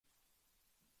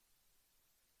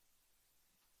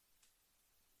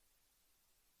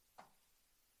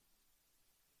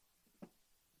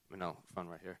Manel, front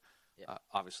right here. Yeah.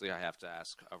 Obviously, I have to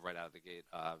ask right out of the gate.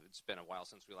 It's been a while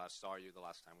since we last saw you. The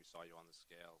last time we saw you on the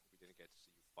scale, we didn't get to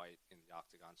see you fight in the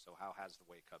octagon. So how has the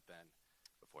weight cut been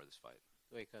before this fight?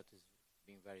 The weight cut has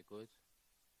been very good.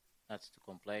 Not to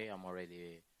complain. I'm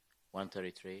already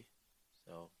 133,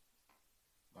 so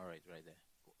I'm already right there.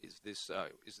 Is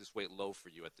this weight low for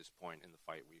you at this point in the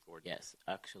fight week? Or Yes,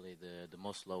 actually, the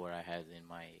most lower I had in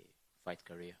my fight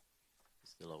career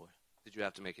is the lower. did you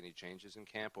have to make any changes in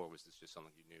camp, or was this just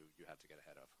something you knew you had to get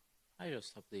ahead of? I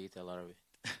just have to eat a lot of it.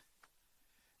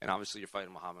 And obviously, you're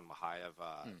fighting Muhammad Mokaev.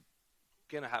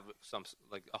 Gonna have some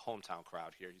like a hometown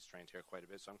crowd here. He's trained here quite a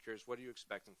bit, so I'm curious, what are you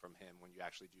expecting from him when you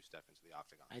actually do step into the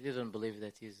octagon? I didn't believe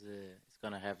that he's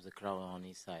gonna have the crowd on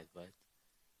his side, but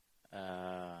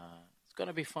it's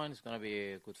gonna be fun. It's gonna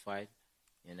be a good fight.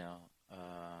 You know,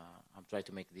 I'm trying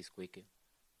to make this quicker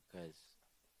because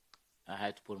I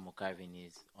had to put Mokaev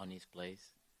on his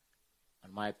place.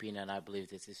 In my opinion, I believe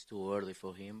this is too early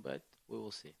for him, but we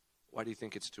will see. Why do you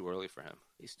think it's too early for him?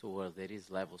 It's too early. There is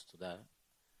levels to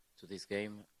this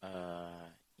game.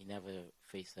 He never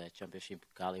faced a championship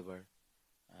caliber,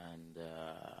 and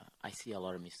I see a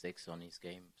lot of mistakes on his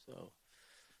game. So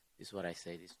this is what I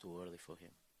said. It's too early for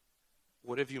him.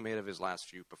 What have you made of his last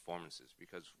few performances?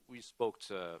 Because we spoke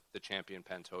to the champion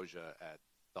Pantoja at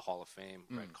the Hall of Fame,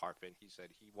 Manel Kape, and he said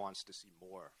he wants to see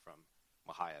more from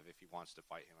Mokaev if he wants to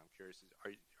fight him. I'm curious,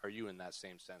 are you in that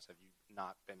same sense? Have you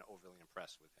not been overly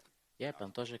impressed with him? Yeah,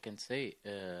 Pantoja can say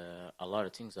a lot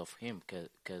of things of him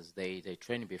because they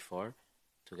trained before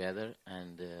together,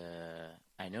 and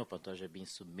I know Pantoja been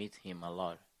submit him a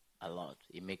lot.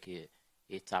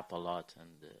 He tap a lot,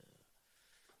 and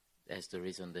that's the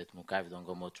reason that Mokaev don't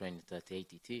go more training at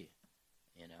ATT,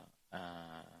 you know.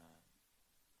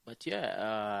 But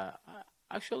yeah,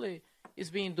 actually,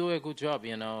 he's been doing a good job,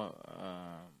 you know.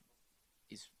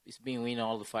 He's been winning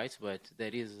all the fights, but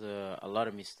there is a lot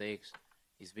of mistakes.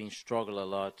 He's been struggle a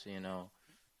lot, you know.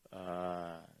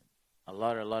 A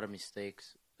lot of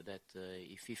mistakes that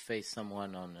if he face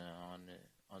someone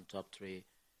on top 3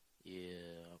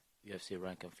 UFC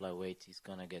rank and flyweight, he's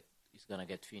gonna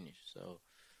get finished. So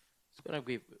it's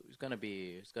gonna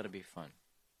be fun.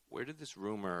 Where did this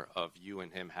rumor of you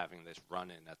and him having this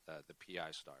run-in at the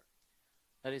PI start?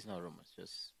 That is no rumors,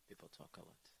 just people talk a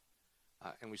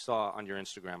lot. And we saw on your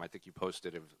Instagram, I think you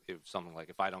posted if something like,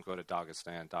 if I don't go to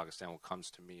Dagestan, Dagestan will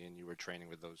comes to me, and you were training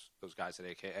with those guys at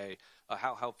AKA.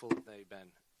 How helpful have they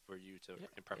been for you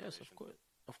in preparation? Yes,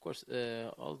 of course.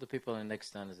 All the people in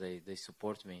Dagestan, they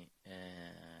support me.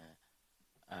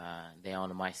 They are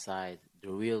on my side. The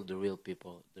real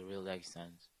people, the real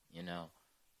Dagestans, you know.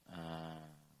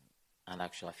 And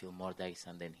actually, I feel more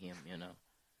Dagestan than him, you know.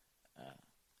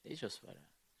 It's just what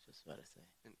I say.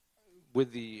 And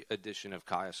with the addition of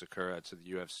Kaya Sakura to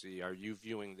the UFC, are you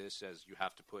viewing this as you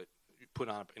have to put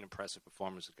on an impressive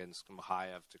performance against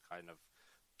Mokaev to kind of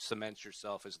cement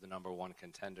yourself as the #1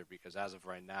 contender? Because as of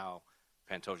right now,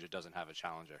 Pantoja doesn't have a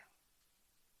challenger.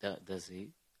 Does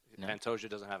he? No. Pantoja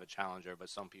doesn't have a challenger, but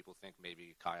some people think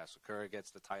maybe Kaya Sakura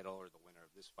gets the title, or the winner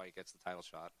of this fight gets the title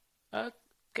shot.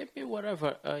 Give me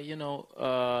whatever. You know,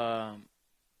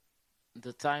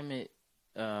 the time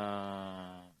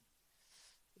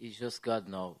it's just God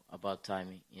know about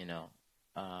timing. You know,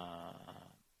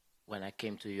 when I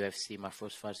came to UFC, my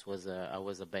first fight was I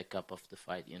was a backup of the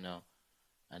fight. You know,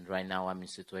 and right now I'm in a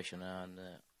situation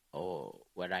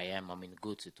where I am. I'm in a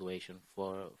good situation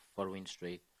for win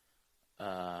streak.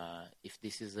 If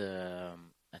this is a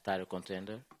title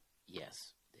contender,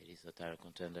 yes, there is a title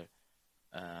contender,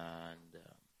 and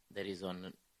there is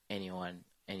on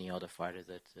any other fighter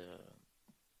that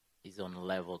is on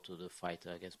level to the fight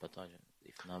against Pantoja,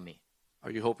 if not me.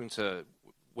 Are you hoping to,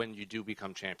 when you do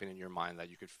become champion in your mind, that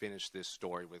you could finish this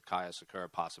story with Kaya Sakura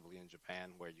possibly in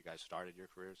Japan, where you guys started your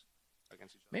careers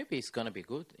against each other? Maybe it's gonna be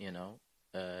good, you know.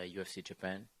 UFC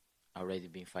Japan, already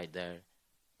been fight there,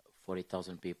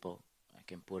 40,000 people. I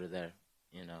can put it there,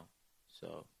 you know.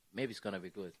 So maybe it's gonna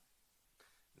be good.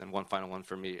 Then one final one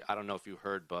for me. I don't know if you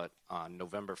heard, but on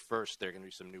November 1st, there are going to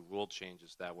be some new rule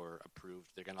changes that were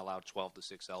approved. They're going to allow 12 to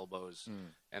 6 elbows,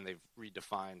 and they've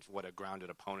redefined what a grounded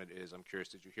opponent is. I'm curious,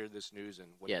 did you hear this news, and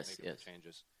what do you make of the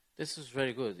changes? This is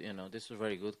very good. You know, this is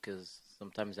very good because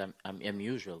sometimes I'm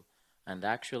unusual, and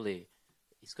actually,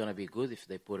 it's going to be good if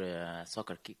they put a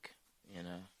soccer kick. You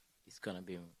know, it's going to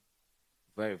be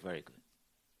very, very good.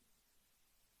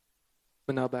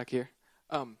 But now back here.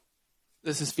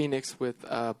 This is Phoenix with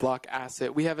Block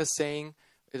Asset. We have a saying.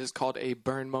 It is called a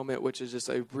burn moment, which is just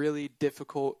a really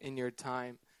difficult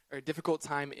time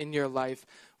in your life.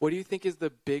 What do you think is the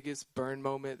biggest burn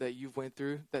moment that you've went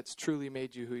through that's truly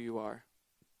made you who you are?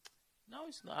 No,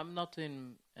 it's not, I'm not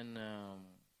in a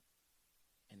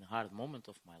hard moment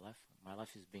of my life. My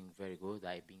life is being very good.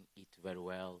 I been eat very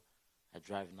well. I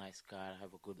drive nice car. I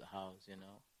have a good house.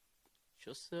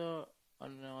 Just on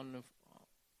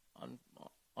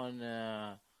on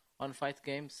on fight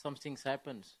games, some things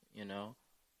happen.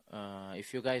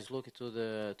 If you guys look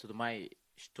to my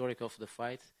historic of the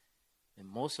fight, and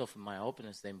most of my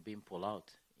opponents they've been pulled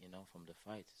out, from the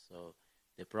fight. So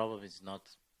the problem is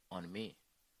not on me.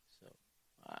 So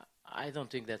I don't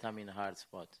think that I'm in a hard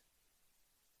spot.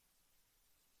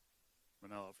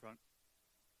 Manel up front,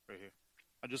 right here.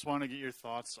 I just want to get your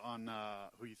thoughts on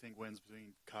who you think wins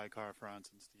between Kai Kara-France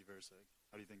and Steve Erceg.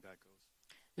 How do you think that goes?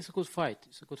 It's a good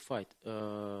fight.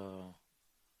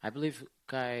 I believe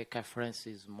Kai France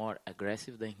is more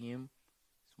aggressive than him.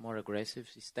 He's more aggressive.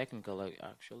 He's technical,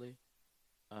 actually.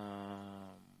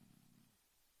 I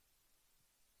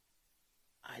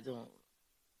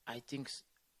think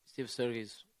Steve Erceg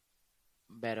is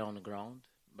better on the ground,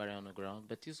 but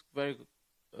it's very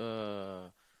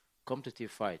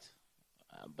competitive fight.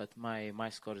 But my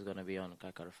score is gonna be on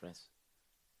Kai Kara-France.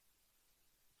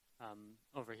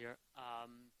 Over here.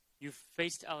 You've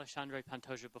faced Alexandre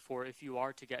Pantoja before. If you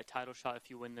are to get a title shot,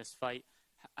 if you win this fight,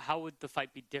 how would the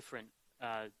fight be different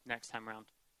next time around?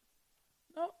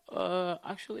 No,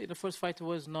 actually, the first fight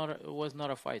was not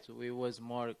a fight. We was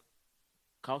more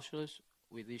cautious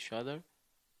with each other.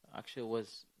 Actually, it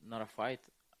was not a fight.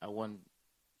 I won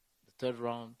the third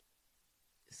round.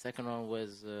 The second round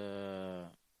was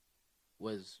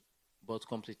both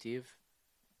competitive.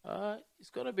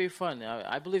 It's gonna be fun.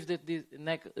 I believe that the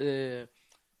next,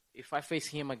 if I face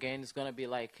him again, it's gonna be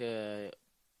like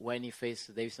when he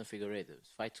faced Davison Figueiredo. The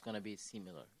fight's gonna be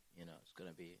similar. It's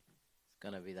gonna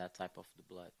be that type of the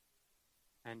blood.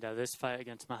 And this fight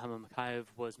against Manel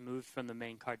Kape was moved from the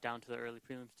main card down to the early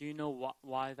prelims. Do you know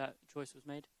why that choice was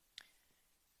made?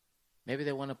 Maybe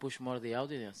they want to push more the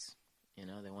audience.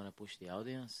 They want to push the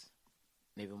audience.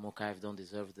 Maybe Mokaev don't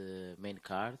deserve the main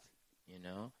card.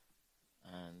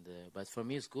 And but for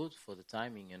me it's good for the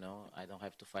timing. I don't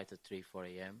have to fight at 3-4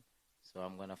 a.m. So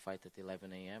I'm gonna fight at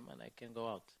 11 a.m. and I can go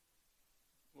out.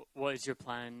 What is your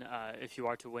plan if you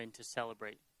are to win to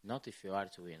celebrate? Not if you are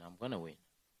to win. I'm gonna win,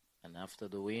 and after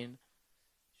the win,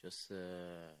 just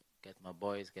get my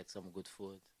boys, get some good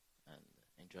food, and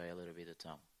enjoy a little bit of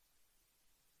town.